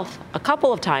yourself a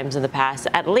couple of times in the past,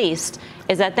 at least,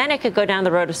 is that then it could go down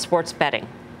the road of sports betting.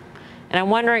 And I'm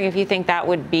wondering if you think that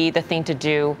would be the thing to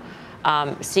do,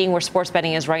 seeing where sports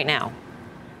betting is right now.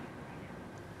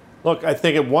 Look, I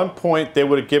think at one point they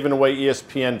would have given away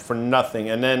ESPN for nothing.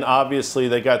 And then obviously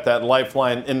they got that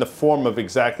lifeline in the form of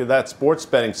exactly that, sports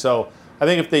betting. So I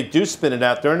think if they do spin it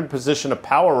out, they're in a position of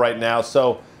power right now.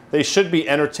 So they should be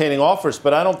entertaining offers,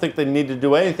 but I don't think they need to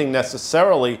do anything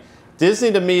necessarily. Disney,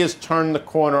 to me, has turned the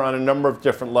corner on a number of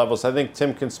different levels. I think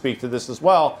Tim can speak to this as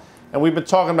well. And we've been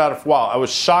talking about it for a while. I was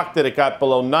shocked that it got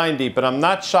below 90, but I'm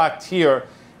not shocked here.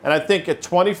 And I think a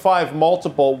 25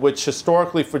 multiple, which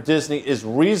historically for Disney is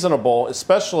reasonable,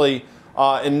 especially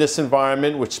in this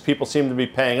environment, which people seem to be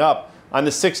paying up, on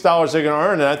the $6 they're going to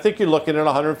earn. And I think you're looking at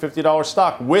a $150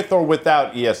 stock, with or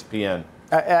without ESPN.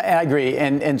 I agree.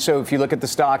 And so if you look at the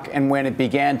stock and when it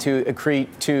began to accrete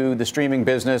to the streaming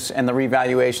business and the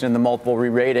revaluation and the multiple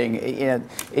re-rating,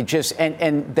 it just,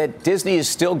 and that Disney is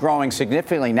still growing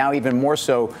significantly, now even more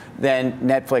so than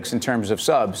Netflix in terms of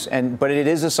subs. But it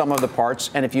is a sum of the parts.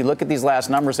 And if you look at these last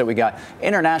numbers that we got,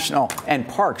 international and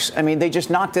parks, I mean, they just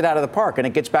knocked it out of the park. And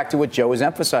it gets back to what Joe is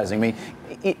emphasizing. I mean,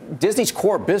 Disney's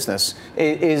core business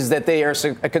is that they are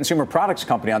a consumer products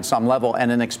company on some level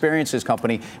and an experiences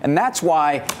company. And that's why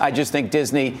I just think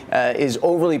Disney is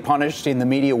overly punished in the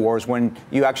media wars when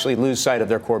you actually lose sight of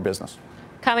their core business.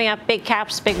 Coming up, big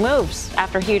caps, big moves.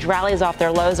 After huge rallies off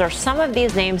their lows, are some of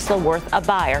these names still worth a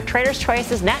buy? Our Trader's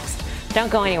Choice is next.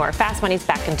 Don't go anywhere. Fast Money's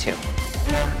back in 2.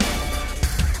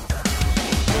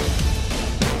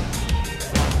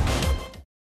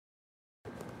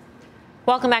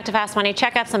 Welcome back to Fast Money.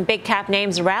 Check out some big cap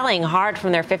names rallying hard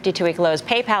from their 52-week lows.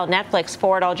 PayPal, Netflix,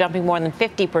 Ford all jumping more than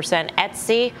 50%.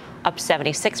 Etsy up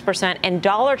 76%. And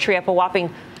Dollar Tree up a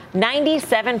whopping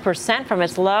 97% from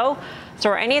its low.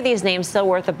 So are any of these names still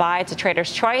worth a buy? It's a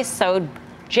Trader's Choice. So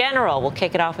General, we'll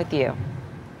kick it off with you.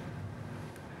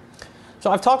 So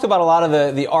I've talked about a lot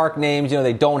of the ARK names. You know,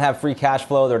 they don't have free cash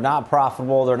flow. They're not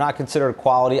profitable. They're not considered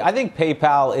quality. I think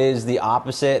PayPal is the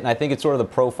opposite, and I think it's sort of the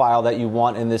profile that you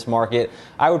want in this market.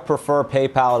 I would prefer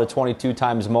PayPal at a 22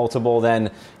 times multiple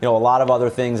than, a lot of other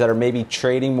things that are maybe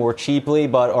trading more cheaply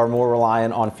but are more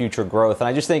reliant on future growth. And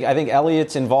I think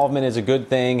Elliott's involvement is a good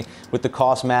thing with the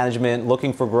cost management,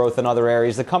 looking for growth in other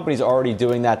areas. The company's already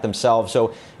doing that themselves.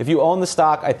 So if you own the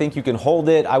stock, I think you can hold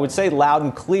it. I would say loud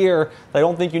and clear, I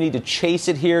don't think you need to chase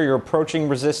it here. You're approaching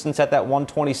resistance at that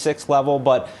 126 level,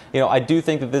 but I do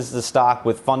think that this is a stock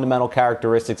with fundamental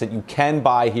characteristics that you can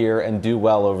buy here and do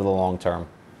well over the long term.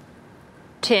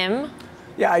 Tim?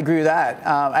 Yeah, I agree with that.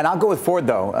 And I'll go with Ford,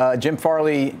 though. Jim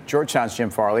Farley, Georgetown's Jim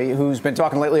Farley, who's been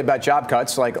talking lately about job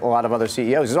cuts like a lot of other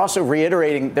CEOs, is also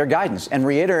reiterating their guidance and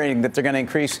reiterating that they're going to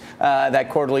increase that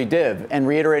quarterly div and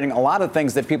reiterating a lot of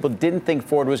things that people didn't think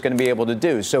Ford was going to be able to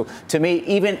do. So to me,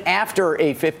 even after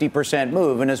a 50%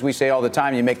 move, and as we say all the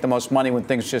time, you make the most money when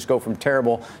things just go from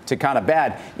terrible to kind of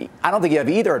bad. I don't think you have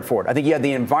either at Ford. I think you have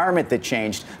the environment that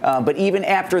changed. But even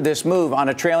after this move on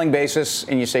a trailing basis,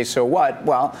 and you say, so what?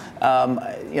 Well,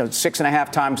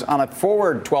 6.5 times on a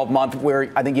forward 12-month,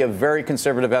 where I think you have very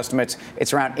conservative estimates,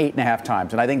 it's around 8.5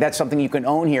 times. And I think that's something you can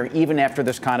own here even after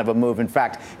this kind of a move. In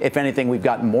fact, if anything, we've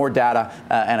gotten more data,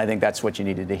 and I think that's what you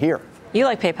needed to hear. You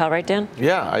like PayPal, right, Dan?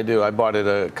 Yeah, I do. I bought it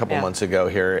a couple months ago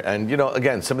here. And,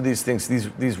 again, some of these things,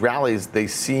 these rallies, they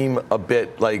seem a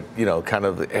bit like, kind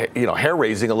of, hair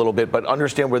raising a little bit, but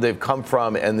understand where they've come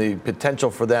from and the potential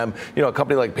for them. A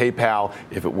company like PayPal,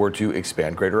 if it were to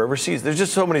expand greater overseas, there's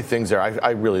just so many things there.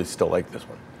 I really still like this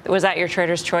one. Was that your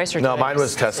trader's choice? Or no, mine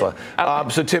was Tesla. Okay.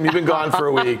 So, Tim, you've been gone for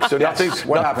a week. So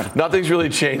what happened? Nothing's really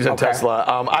changed on Tesla.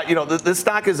 The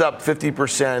stock is up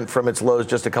 50% from its lows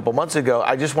just a couple months ago.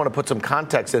 I just want to put some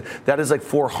context. That is like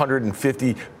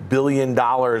 $450 billion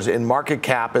in market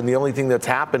cap. And the only thing that's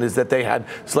happened is that they had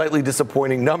slightly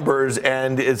disappointing numbers.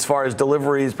 And as far as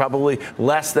deliveries, probably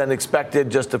less than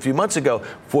expected just a few months ago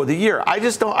for the year. I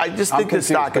just think the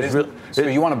stock is really. So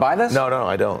you want to buy this? No,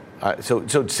 I don't.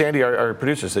 So Sandy, our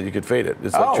producer, said you could fade it.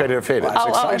 It's like trade it or fade it.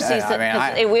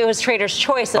 It was trader's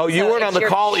choice. Oh, you weren't on the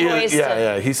call?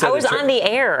 Yeah. He said I was on the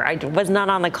air. I was not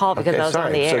on the call because I was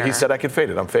on the air. So he said I could fade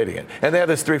it. I'm fading it. And they have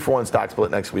this 3-for-1 stock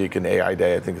split next week and AI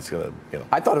day. I think it's going to,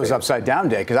 I thought it was upside down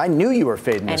day because I knew you were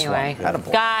fading this one.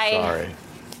 Anyway,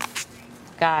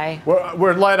 Guy.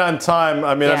 We're light on time.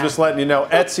 I'm just letting you know.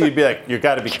 Etsy, you'd be like, you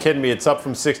got to be kidding me. It's up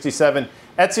from 67.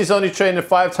 Etsy's only trading at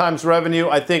 5 times revenue.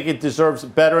 I think it deserves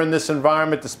better in this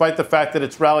environment, despite the fact that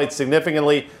it's rallied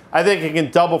significantly. I think it can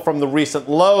double from the recent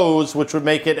lows, which would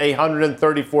make it a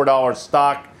 $134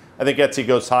 stock. I think Etsy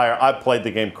goes higher. I played the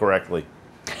game correctly.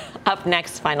 Up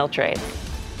next, final trade.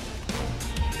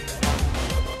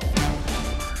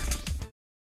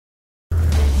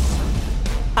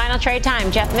 Final trade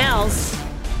time. Jeff Mills.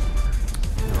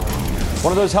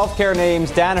 One of those healthcare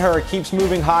names, Danaher, keeps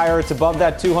moving higher. It's above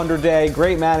that 200-day.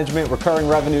 Great management, recurring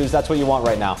revenues. That's what you want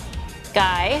right now.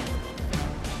 Guy.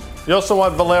 You also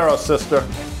want Valero, sister.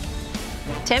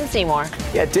 Tim Seymour.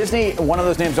 Yeah, Disney, one of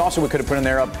those names also we could have put in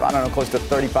there up, close to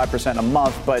 35% a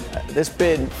month. But this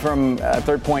bid from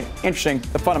Third Point, interesting.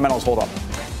 The fundamentals hold up.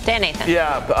 Dan Nathan.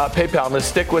 Yeah, PayPal. I'm going to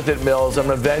stick with it, Mills. I'm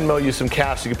going to Venmo you some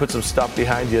cash so you can put some stuff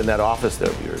behind you in that office there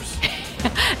of yours.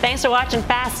 Thanks for watching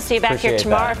Fast. See you back here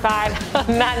tomorrow at 5.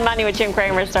 Mad Money with Jim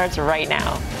Cramer starts right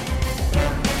now.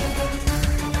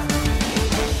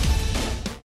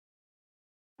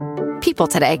 People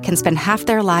today can spend half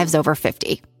their lives over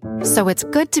 50. So it's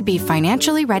good to be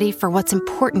financially ready for what's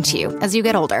important to you as you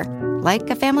get older, like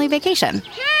a family vacation.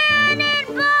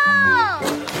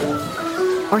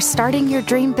 Or starting your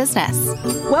dream business.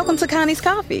 Welcome to Connie's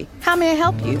Coffee. How may I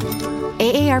help you?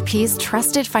 AARP's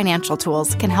trusted financial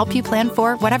tools can help you plan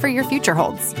for whatever your future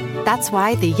holds. That's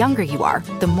why the younger you are,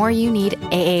 the more you need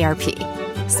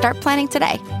AARP. Start planning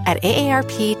today at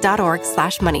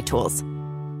aarp.org/moneytools.